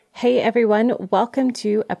Hey everyone, welcome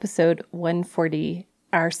to episode 140.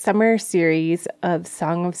 Our summer series of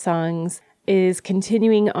Song of Songs is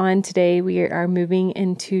continuing on today. We are moving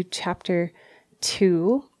into chapter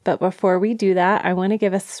 2. But before we do that, I want to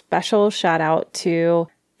give a special shout out to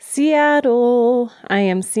Seattle. I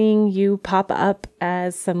am seeing you pop up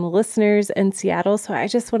as some listeners in Seattle. So I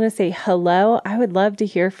just want to say hello. I would love to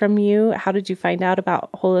hear from you. How did you find out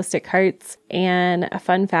about Holistic Hearts? And a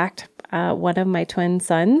fun fact, one of my twin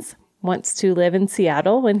sons wants to live in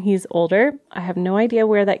Seattle when he's older. I have no idea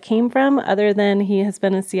where that came from other than he has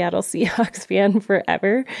been a Seattle Seahawks fan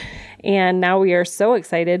forever. And now we are so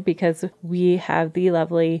excited because we have the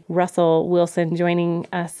lovely Russell Wilson joining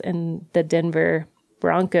us in the Denver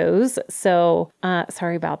Broncos. So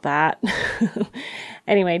sorry about that.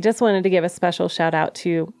 Anyway, just wanted to give a special shout out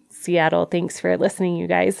to Seattle. Thanks for listening, you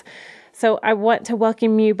guys. So I want to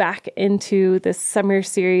welcome you back into this summer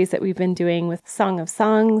series that we've been doing with Song of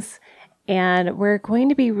Songs. And we're going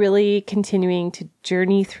to be really continuing to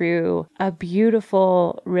journey through a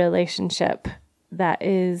beautiful relationship that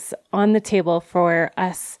is on the table for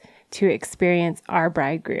us to experience our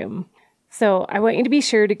bridegroom. So I want you to be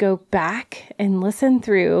sure to go back and listen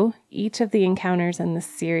through each of the encounters in this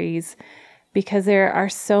series because there are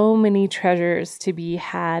so many treasures to be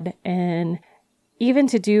had and even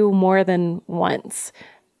to do more than once,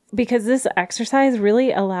 because this exercise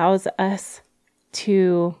really allows us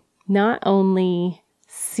to not only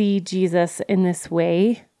see Jesus in this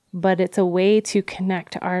way, but it's a way to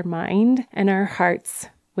connect our mind and our hearts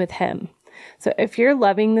with him. So if you're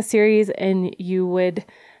loving the series and you would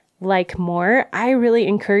like more, I really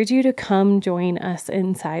encourage you to come join us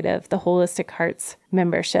inside of the Holistic Hearts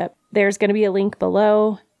membership. There's going to be a link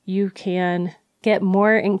below. You can get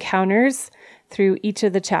more encounters through each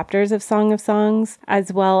of the chapters of Song of Songs,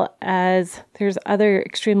 as well as there's other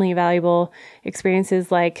extremely valuable experiences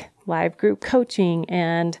like live group coaching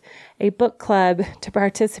and a book club to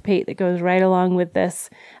participate that goes right along with this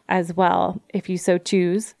as well, if you so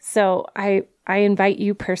choose. So I invite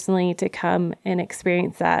you personally to come and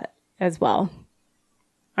experience that as well.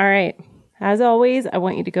 All right. As always, I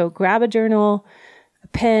want you to go grab a journal, a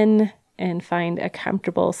pen, and find a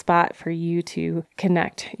comfortable spot for you to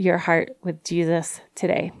connect your heart with Jesus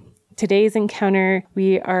today. Today's encounter,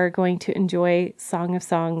 we are going to enjoy Song of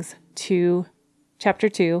Songs 2, chapter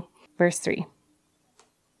 2, verse 3.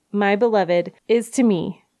 My beloved is to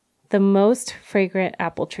me the most fragrant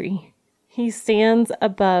apple tree. He stands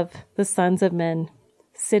above the sons of men,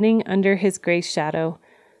 sitting under his grace shadow.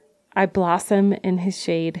 I blossom in his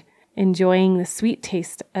shade, enjoying the sweet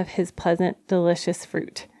taste of his pleasant, delicious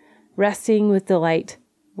fruit, resting with delight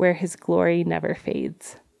where his glory never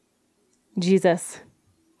fades. Jesus,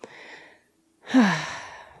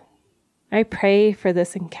 I pray for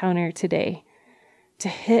this encounter today to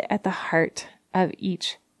hit at the heart of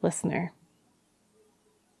each listener.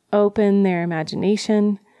 Open their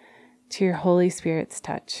imagination to your Holy Spirit's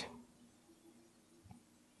touch.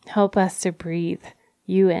 Help us to breathe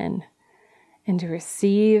you in and to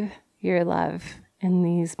receive your love in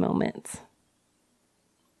these moments.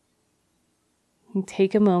 And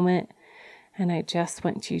take a moment, and I just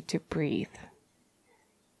want you to breathe.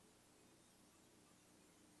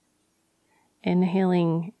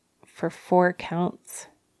 Inhaling for 4 counts.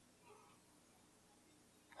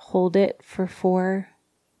 Hold it for 4.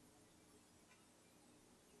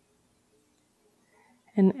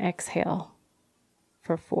 And exhale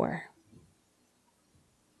for 4.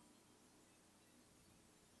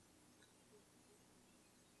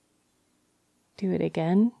 Do it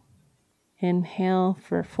again. Inhale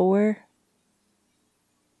for 4.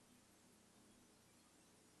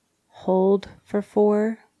 Hold for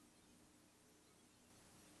 4.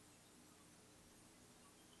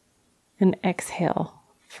 And exhale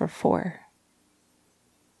for 4.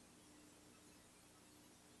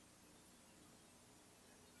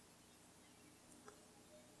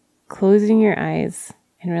 Closing your eyes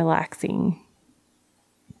and relaxing.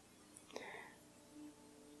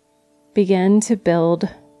 Begin to build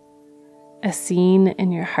a scene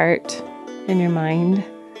in your heart and your mind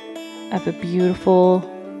of a beautiful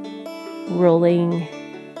rolling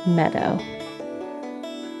meadow.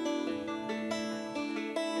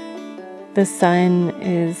 The sun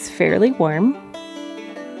is fairly warm.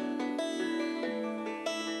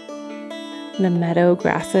 The meadow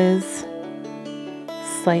grasses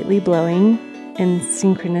slightly blowing in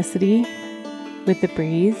synchronicity with the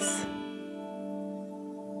breeze.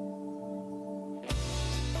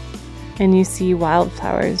 And you see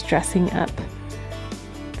wildflowers dressing up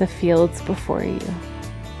the fields before you.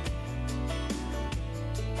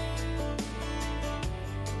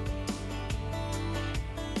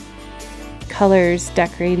 colors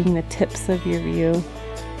decorating the tips of your view.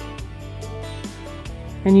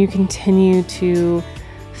 And you continue to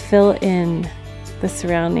fill in the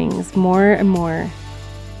surroundings more and more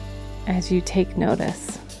as you take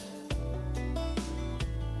notice.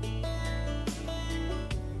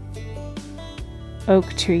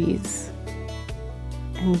 Oak trees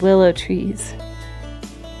and willow trees,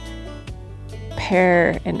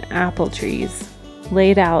 pear and apple trees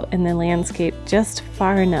laid out in the landscape just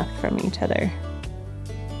far enough from each other.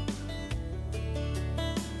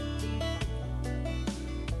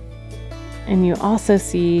 And you also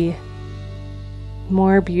see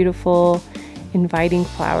more beautiful, inviting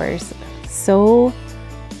flowers, so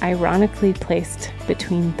ironically placed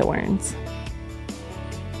between thorns.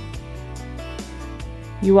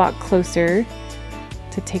 You walk closer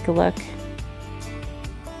to take a look,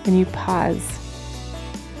 and you pause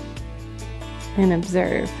and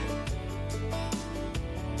observe.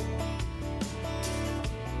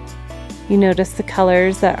 You notice the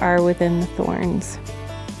colors that are within the thorns.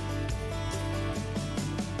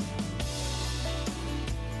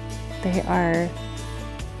 They are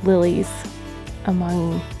lilies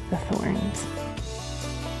among the thorns.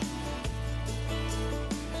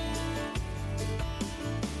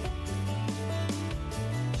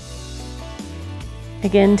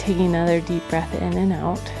 Again, taking another deep breath in and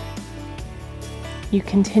out, you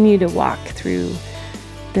continue to walk through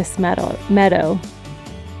this meadow,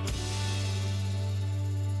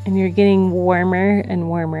 and you're getting warmer and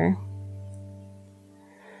warmer.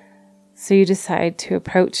 So you decide to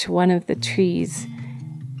approach one of the trees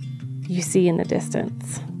you see in the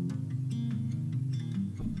distance.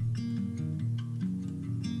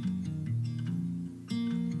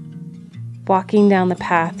 Walking down the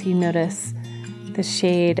path, you notice the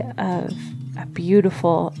shade of a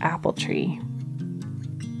beautiful apple tree.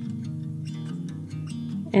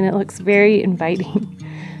 And it looks very inviting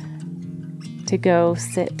to go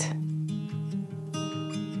sit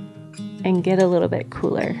and get a little bit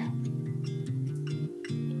cooler.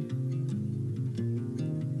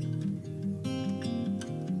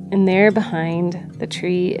 And there behind the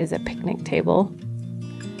tree is a picnic table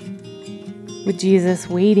with Jesus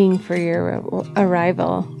waiting for your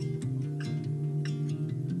arrival.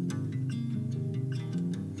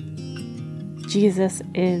 Jesus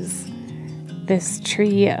is this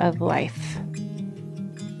tree of life.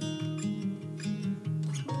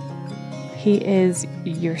 He is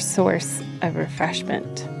your source of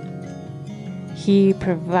refreshment. He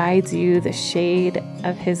provides you the shade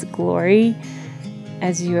of His glory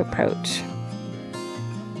as you approach.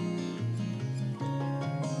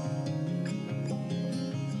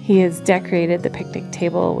 He has decorated the picnic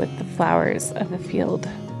table with the flowers of the field.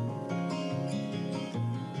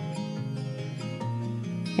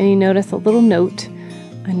 And you notice a little note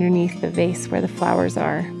underneath the vase where the flowers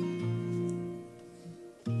are.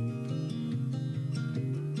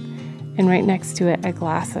 And right next to it, a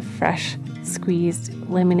glass of fresh squeezed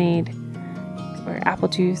lemonade or apple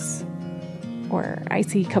juice or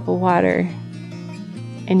icy cup of water.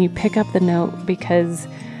 And you pick up the note because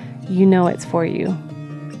you know it's for you.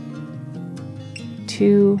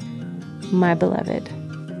 To my beloved,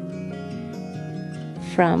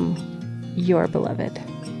 from your beloved.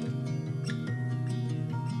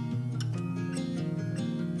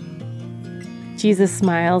 Jesus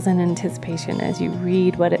smiles in anticipation as you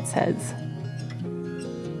read what it says.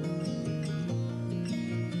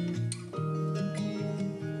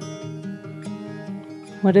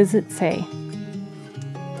 What does it say?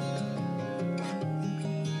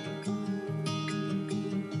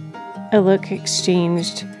 A look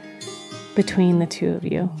exchanged between the two of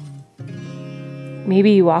you.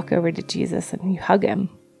 Maybe you walk over to Jesus and you hug Him.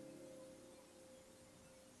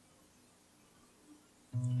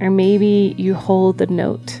 Or maybe you hold the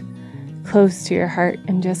note close to your heart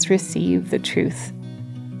and just receive the truth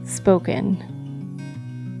spoken.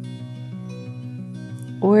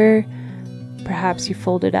 Or perhaps you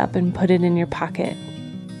fold it up and put it in your pocket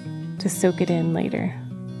to soak it in later.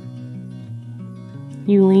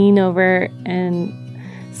 You lean over and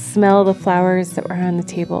smell the flowers that were on the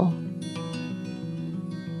table.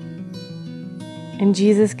 And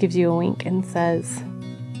Jesus gives you a wink and says,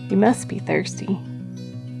 "You must be thirsty."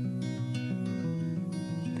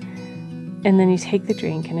 And then you take the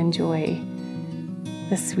drink and enjoy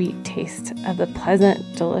the sweet taste of the pleasant,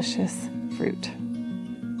 delicious fruit.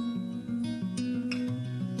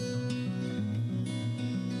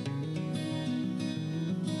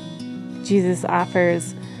 Jesus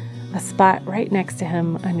offers a spot right next to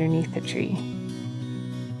him underneath the tree.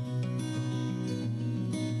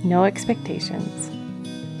 No expectations,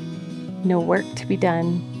 no work to be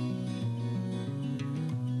done,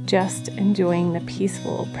 just enjoying the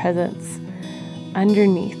peaceful presence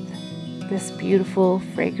underneath this beautiful,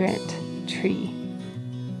 fragrant tree.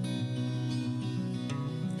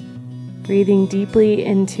 Breathing deeply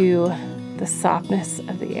into the softness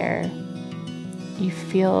of the air, you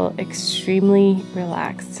feel extremely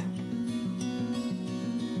relaxed.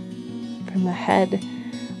 From the head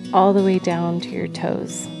all the way down to your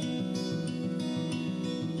toes.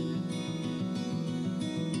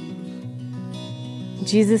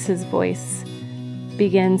 Jesus' voice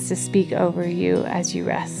begins to speak over you as you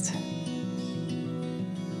rest.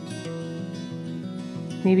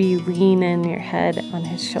 Maybe you lean in your head on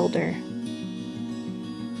his shoulder,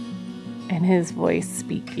 and his voice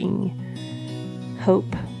speaking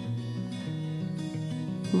hope,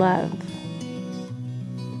 love,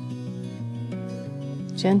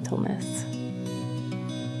 gentleness,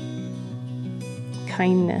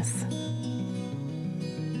 kindness.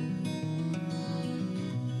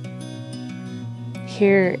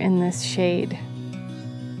 Here in this shade,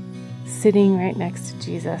 sitting right next to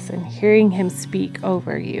Jesus and hearing him speak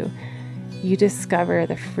over you, you discover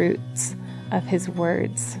the fruits of his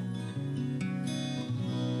words.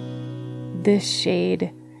 This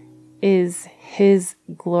shade is his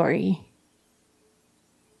glory.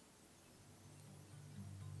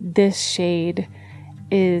 This shade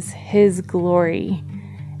is his glory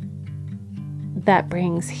that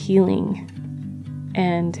brings healing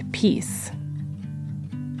and peace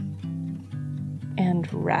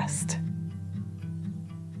and rest.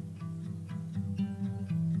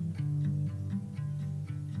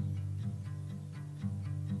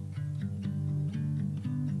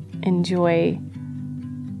 Enjoy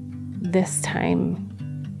this time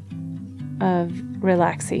of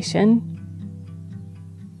relaxation,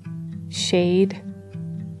 shade,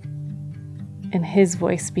 and his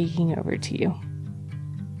voice speaking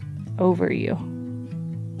over you.